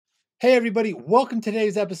Hey everybody, welcome to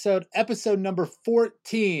today's episode number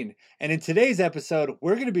 14. And in today's episode,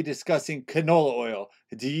 we're going to be discussing canola oil.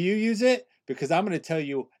 Do you use it? Because I'm going to tell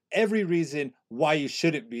you every reason why you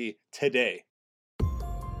shouldn't be today.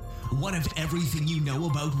 What if everything you know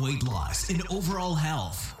about weight loss and overall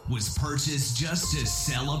health was purchased just to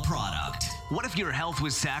sell a product? What if your health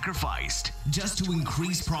was sacrificed just to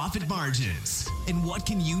increase profit margins? And what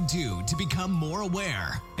can you do to become more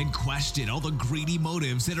aware and question all the greedy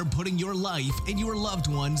motives that are putting your life and your loved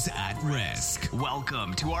ones at risk?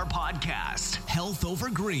 Welcome to our podcast, Health Over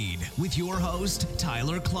Greed, with your host,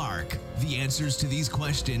 Tyler Clark. The answers to these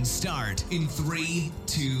questions start in 3,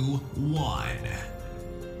 2, 1.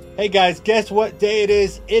 Hey guys, guess what day it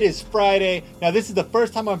is? It is Friday. Now this is the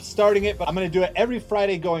first time I'm starting it, but I'm going to do it every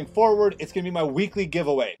Friday going forward. It's going to be my weekly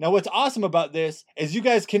giveaway. Now what's awesome about this is you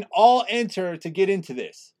guys can all enter to get into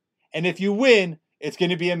this. And if you win, it's going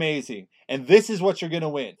to be amazing. And this is what you're going to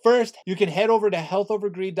win. First, you can head over to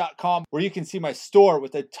healthovergreed.com where you can see my store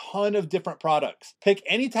with a ton of different products. Pick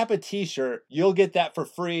any type of t-shirt, you'll get that for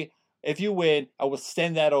free. If you win, I will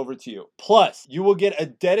send that over to you. Plus, you will get a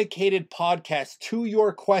dedicated podcast to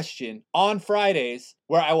your question on Fridays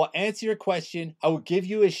where I will answer your question. I will give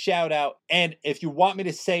you a shout out. And if you want me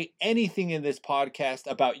to say anything in this podcast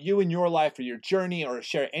about you and your life or your journey or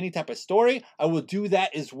share any type of story, I will do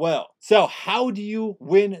that as well. So how do you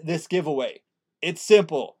win this giveaway? It's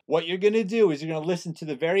simple. What you're going to do is you're going to listen to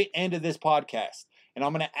the very end of this podcast. And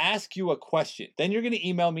I'm going to ask you a question. Then you're going to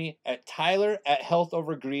email me at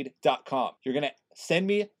tyler@healthovergreed.com. You're going to send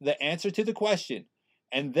me the answer to the question.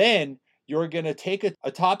 And then you're going to take a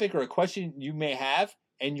topic or a question you may have,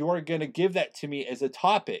 and you're going to give that to me as a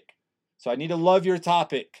topic. So I need to love your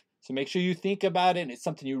topic. So make sure you think about it and it's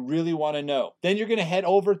something you really want to know. Then you're going to head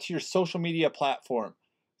over to your social media platform,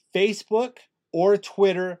 Facebook or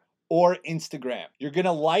Twitter or Instagram. You're going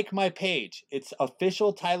to like my page. It's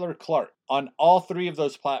official Tyler Clark on all three of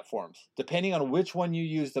those platforms, depending on which one you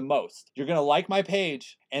use the most. You're going to like my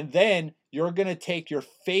page, and then you're going to take your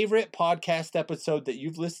favorite podcast episode that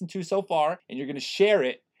you've listened to so far, and you're going to share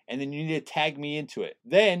it, and then you need to tag me into it.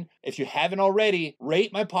 Then, if you haven't already,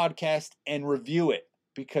 rate my podcast and review it,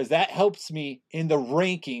 because that helps me in the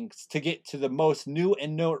rankings to get to the most new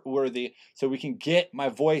and noteworthy so we can get my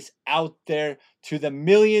voice out there to the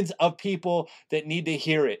millions of people that need to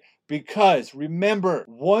hear it. Because remember,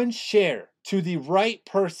 one share to the right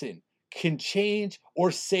person can change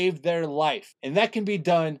or save their life. And that can be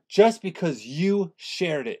done just because you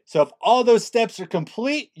shared it. So if all those steps are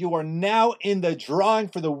complete, you are now in the drawing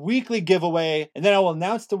for the weekly giveaway. And then I will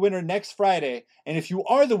announce the winner next Friday. And if you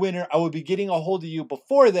are the winner, I will be getting a hold of you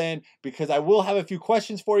before then because I will have a few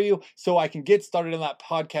questions for you so I can get started on that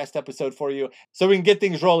podcast episode for you so we can get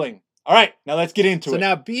things rolling. All right, now let's get into it. So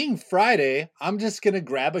now being Friday, I'm just going to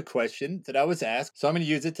grab a question that I was asked. So I'm going to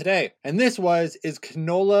use it today. And this was, is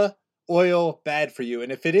canola oil bad for you?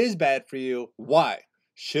 And if it is bad for you, why?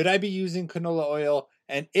 Should I be using canola oil?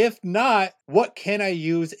 And if not, what can I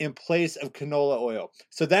use in place of canola oil?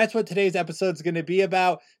 So that's what today's episode is going to be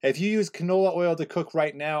about. If you use canola oil to cook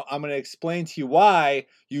right now, I'm going to explain to you why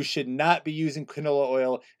you should not be using canola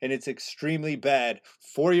oil, and it's extremely bad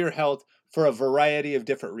for your health for a variety of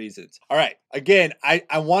different reasons. All right, again,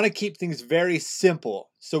 I want to keep things very simple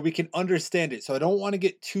so we can understand it. So I don't want to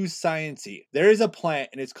get too sciencey. There is a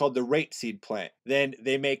plant and it's called the rapeseed plant. Then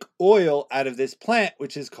they make oil out of this plant,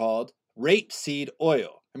 which is called rapeseed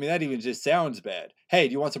oil. I mean, that even just sounds bad. Hey,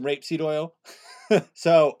 do you want some rapeseed oil?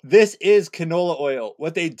 So this is canola oil.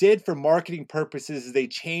 What they did for marketing purposes is they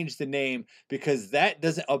changed the name because that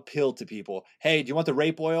doesn't appeal to people. Hey, do you want the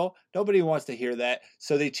rape oil? Nobody wants to hear that.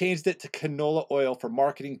 So they changed it to canola oil for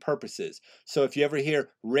marketing purposes. So if you ever hear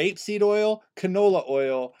rapeseed oil, canola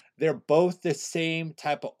oil, they're both the same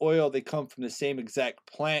type of oil. They come from the same exact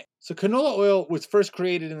plant. So canola oil was first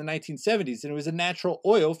created in the 1970s and it was a natural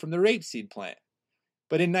oil from the rapeseed plant.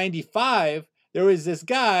 But in 95, there was this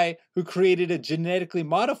guy who created a genetically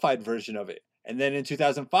modified version of it. And then in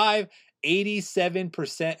 2005,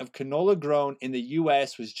 87% of canola grown in the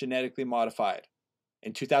US was genetically modified.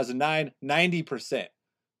 In 2009, 90%.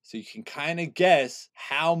 So you can kind of guess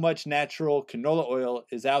how much natural canola oil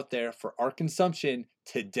is out there for our consumption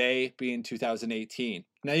today, being 2018.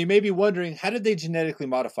 Now you may be wondering, how did they genetically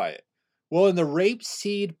modify it? Well, in the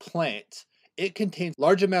rapeseed plant, it contains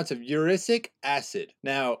large amounts of uric acid.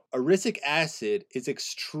 Now, uric acid is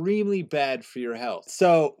extremely bad for your health.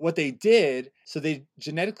 So what they did, they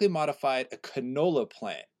genetically modified a canola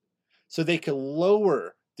plant so they could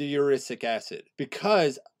lower the uric acid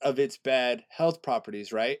because of its bad health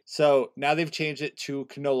properties, right? So now they've changed it to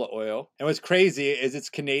canola oil. And what's crazy is it's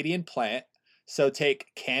a Canadian plant. So take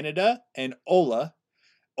Canada and Ola.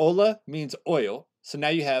 Ola means oil. So now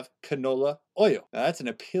you have canola oil. Now that's an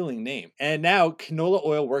appealing name. And now canola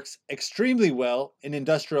oil works extremely well in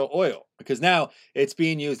industrial oil because now it's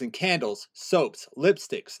being used in candles, soaps,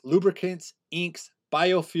 lipsticks, lubricants, inks,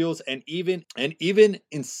 biofuels, and even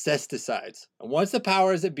insecticides. And once the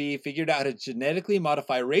powers that be figured out how to genetically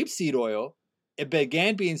modify rapeseed oil, it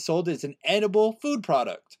began being sold as an edible food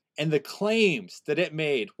product. And the claims that it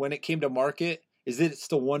made when it came to market is that it's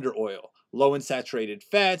the wonder oil, low in saturated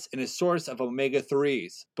fats, and a source of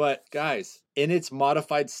omega-3s. But guys, in its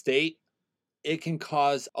modified state, it can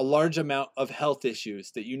cause a large amount of health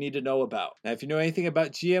issues that you need to know about. Now, if you know anything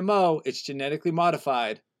about GMO, it's genetically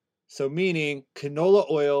modified. So meaning canola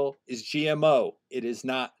oil is GMO. It is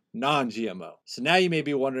not non-GMO. So now you may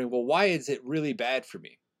be wondering, well, why is it really bad for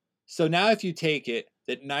me? So now if you take it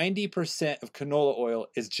that 90% of canola oil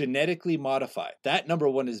is genetically modified, that number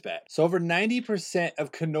one is bad. So over 90%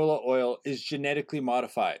 of canola oil is genetically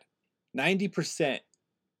modified. 90%.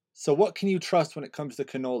 So what can you trust when it comes to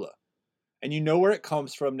canola? And you know where it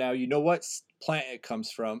comes from now. You know what plant it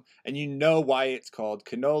comes from. And you know why it's called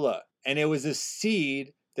canola. And it was a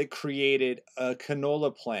seed that created a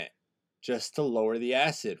canola plant just to lower the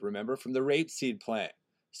acid. Remember, from the rapeseed plant.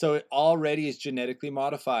 So it already is genetically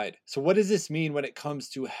modified. So what does this mean when it comes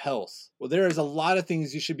to health? Well, there is a lot of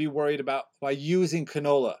things you should be worried about by using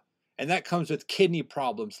canola. And that comes with kidney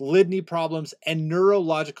problems, kidney problems, and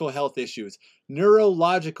neurological health issues.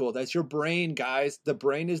 Neurological, that's your brain, guys. The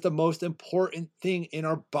brain is the most important thing in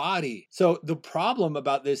our body. So the problem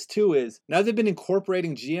about this too is now they've been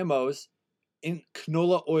incorporating GMOs in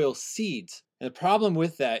canola oil seeds. And the problem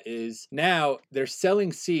with that is now they're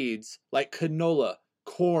selling seeds like canola,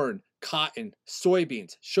 corn, cotton,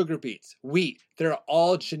 soybeans, sugar beets, wheat. They're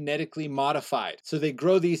all genetically modified. So they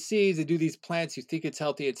grow these seeds, they do these plants, you think it's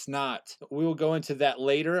healthy, it's not. We will go into that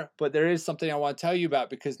later, but there is something I want to tell you about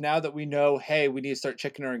because now that we know, hey, we need to start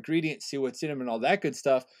checking our ingredients, see what's in them and all that good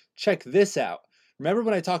stuff, check this out. Remember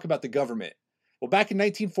when I talk about the government? Well, back in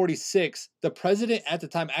 1946, the president at the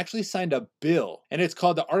time actually signed a bill, and it's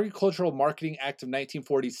called the Agricultural Marketing Act of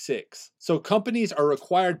 1946. So companies are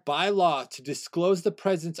required by law to disclose the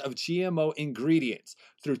presence of GMO ingredients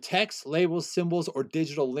through text, labels, symbols, or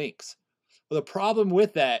digital links. Well, the problem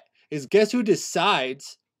with that is guess who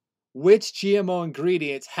decides which GMO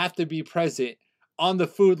ingredients have to be present on the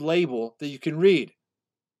food label that you can read?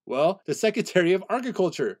 Well, the Secretary of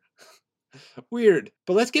Agriculture. Weird.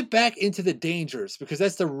 But let's get back into the dangers because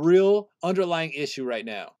that's the real underlying issue right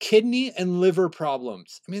now. Kidney and liver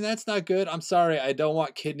problems. I mean, that's not good. I'm sorry. I don't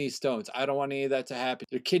want kidney stones. I don't want any of that to happen.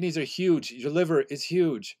 Your kidneys are huge. Your liver is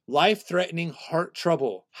huge. Life-threatening heart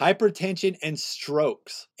trouble, hypertension, and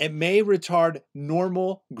strokes. It may retard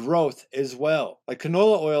normal growth as well. Like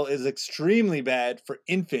canola oil is extremely bad for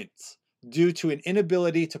infants due to an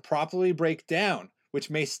inability to properly break down, which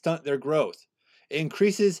may stunt their growth. It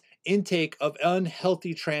increases intake of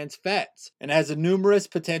unhealthy trans fats and has numerous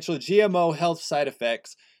potential GMO health side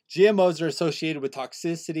effects. GMOs are associated with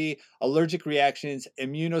toxicity, allergic reactions,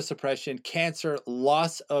 immunosuppression, cancer,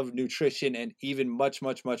 loss of nutrition, and even much,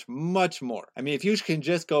 much, much, much more. I mean, if you can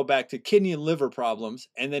just go back to kidney and liver problems,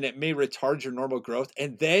 and then it may retard your normal growth,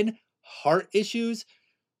 and then heart issues,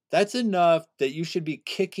 that's enough that you should be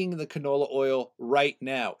kicking the canola oil right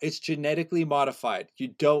now. It's genetically modified. You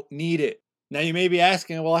don't need it. Now you may be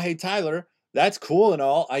asking, well, hey, Tyler, that's cool and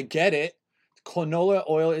all. I get it. Canola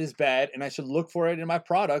oil is bad and I should look for it in my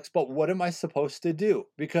products, but what am I supposed to do?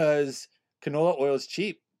 Because canola oil is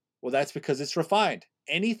cheap. Well, that's because it's refined.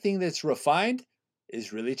 Anything that's refined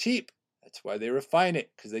is really cheap. That's why they refine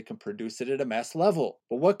it, because they can produce it at a mass level.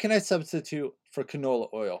 But what can I substitute for canola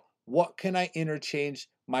oil? What can I interchange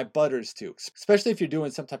my butters to? Especially if you're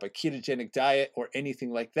doing some type of ketogenic diet or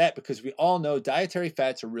anything like that, because we all know dietary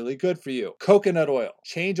fats are really good for you. Coconut oil.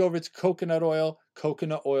 Change over to coconut oil.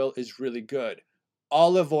 Coconut oil is really good.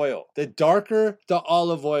 Olive oil. The darker the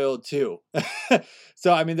olive oil too.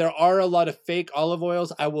 So, I mean, there are a lot of fake olive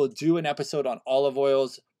oils. I will do an episode on olive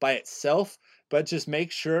oils by itself. But just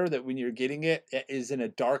make sure that when you're getting it, it is in a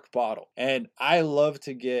dark bottle. And I love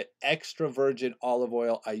to get extra virgin olive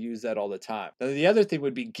oil. I use that all the time. Now, the other thing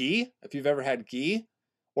would be ghee. If you've ever had ghee,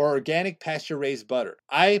 or organic pasture-raised butter.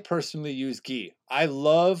 I personally use ghee. I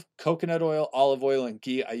love coconut oil, olive oil, and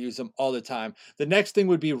ghee. I use them all the time. The next thing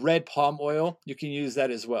would be red palm oil. You can use that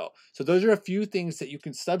as well. So those are a few things that you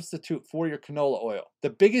can substitute for your canola oil. The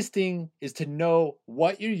biggest thing is to know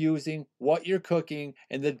what you're using, what you're cooking,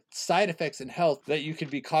 and the side effects and health that you could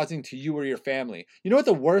be causing to you or your family. You know what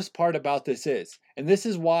the worst part about this is? And this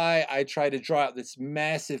is why I try to draw out this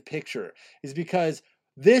massive picture, is because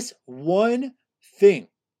This one thing.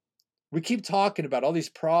 We keep talking about all these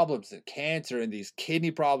problems and cancer and these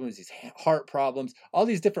kidney problems, these heart problems, all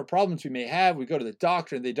these different problems we may have. We go to the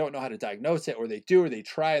doctor and they don't know how to diagnose it, or they do, or they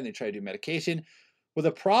try and they try to do medication. Well,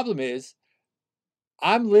 the problem is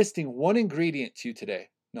I'm listing one ingredient to you today.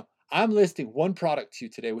 No, I'm listing one product to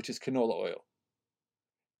you today, which is canola oil.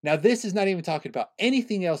 Now, this is not even talking about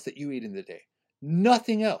anything else that you eat in the day.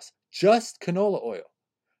 Nothing else, just canola oil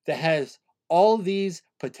that has all these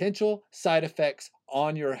potential side effects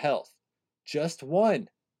on your health. Just one.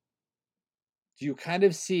 Do you kind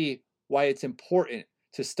of see why it's important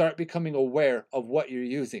to start becoming aware of what you're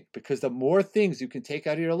using? Because the more things you can take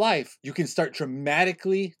out of your life, you can start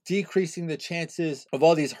dramatically decreasing the chances of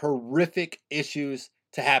all these horrific issues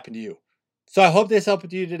to happen to you. So I hope this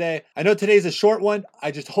helped you today. I know today's a short one.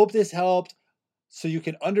 I just hope this helped so you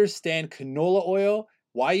can understand canola oil,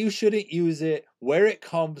 why you shouldn't use it, where it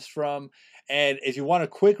comes from. And if you want a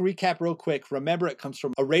quick recap real quick, remember it comes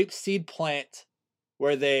from a rapeseed plant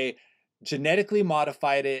where they genetically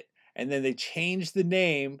modified it and then they changed the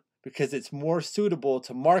name because it's more suitable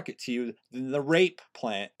to market to you than the rape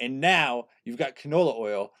plant. And now you've got canola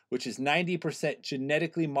oil, which is 90%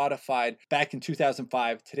 genetically modified back in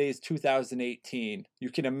 2005. Today is 2018. You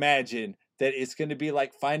can imagine that it's going to be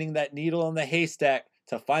like finding that needle in the haystack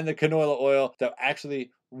to find the canola oil that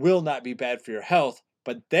actually will not be bad for your health.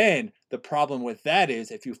 But then the problem with that is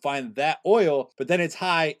if you find that oil, but then it's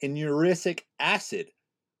high in uric acid,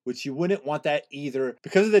 which you wouldn't want that either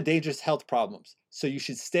because of the dangerous health problems. So you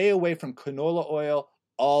should stay away from canola oil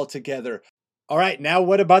altogether. All right, now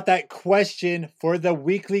what about that question for the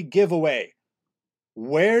weekly giveaway?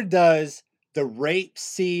 Where does the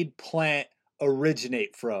rapeseed plant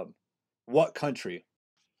originate from? What country?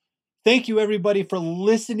 Thank you, everybody, for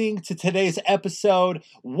listening to today's episode.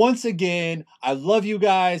 Once again, I love you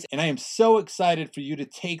guys, and I am so excited for you to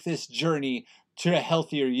take this journey to a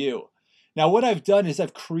healthier you. Now, what I've done is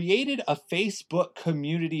I've created a Facebook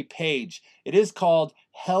community page. It is called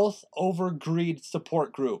Health Over Greed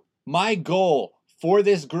Support Group. My goal for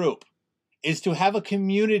this group is to have a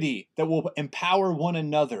community that will empower one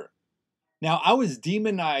another. Now, I was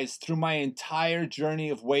demonized through my entire journey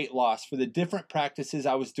of weight loss for the different practices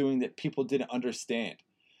I was doing that people didn't understand.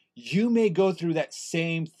 You may go through that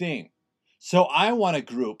same thing. So I want a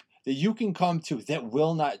group that you can come to that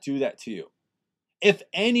will not do that to you. If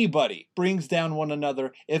anybody brings down one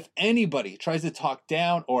another, if anybody tries to talk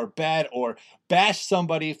down or bad or bash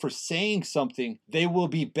somebody for saying something, they will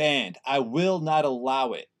be banned. I will not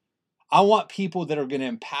allow it. I want people that are going to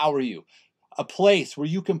empower you. A place where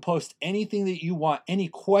you can post anything that you want, any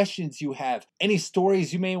questions you have, any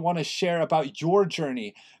stories you may want to share about your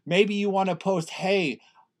journey. Maybe you want to post, hey,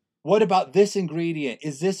 what about this ingredient?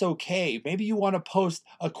 Is this okay? Maybe you want to post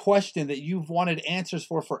a question that you've wanted answers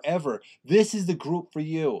for forever. This is the group for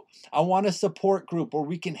you. I want a support group where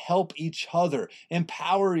we can help each other,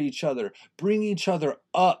 empower each other, bring each other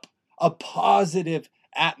up, a positive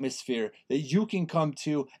atmosphere that you can come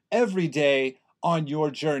to every day on your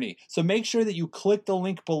journey. So make sure that you click the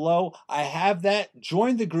link below. I have that.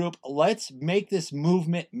 Join the group. Let's make this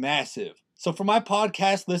movement massive. So for my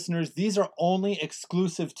podcast listeners, these are only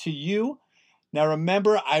exclusive to you. Now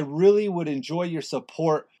remember, I really would enjoy your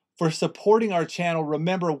support for supporting our channel.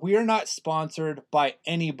 Remember, we are not sponsored by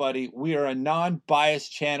anybody. We are a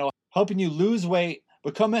non-biased channel helping you lose weight,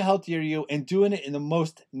 become a healthier you, and doing it in the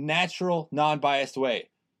most natural, non-biased way.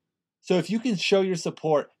 So if you can show your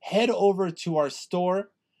support, head over to our store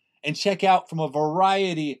and check out from a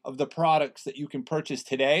variety of the products that you can purchase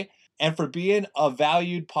today. And for being a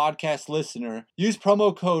valued podcast listener, use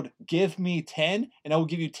promo code GIVEME10 and I will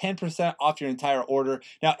give you 10% off your entire order.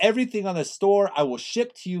 Now, everything on the store I will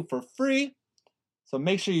ship to you for free. So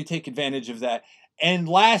make sure you take advantage of that. And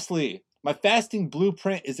lastly, my fasting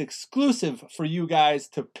blueprint is exclusive for you guys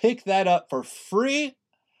to pick that up for free.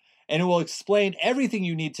 And it will explain everything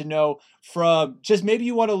you need to know from just maybe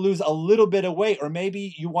you want to lose a little bit of weight or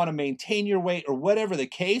maybe you want to maintain your weight or whatever the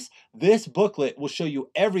case. This booklet will show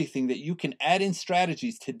you everything that you can add in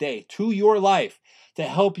strategies today to your life to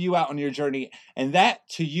help you out on your journey. And that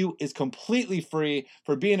to you is completely free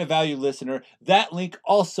for being a valued listener. That link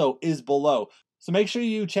also is below. So make sure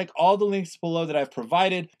you check all the links below that I've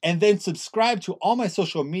provided and then subscribe to all my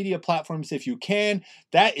social media platforms if you can.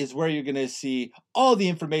 That is where you're going to see all the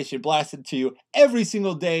information blasted to you every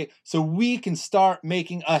single day so we can start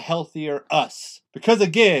making a healthier us. Because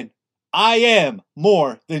again, I am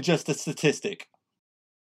more than just a statistic.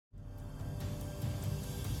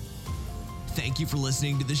 Thank you for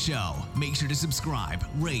listening to the show. Make sure to subscribe,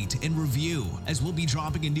 rate, and review, as we'll be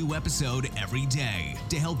dropping a new episode every day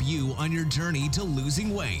to help you on your journey to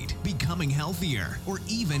losing weight, becoming healthier, or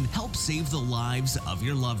even help save the lives of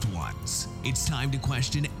your loved ones. It's time to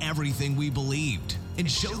question everything we believed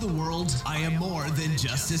and show the world I am more than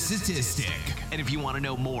just a statistic. And if you want to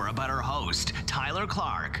know more about our host, Tyler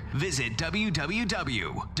Clark, visit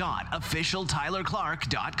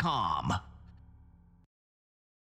www.officialtylerclark.com.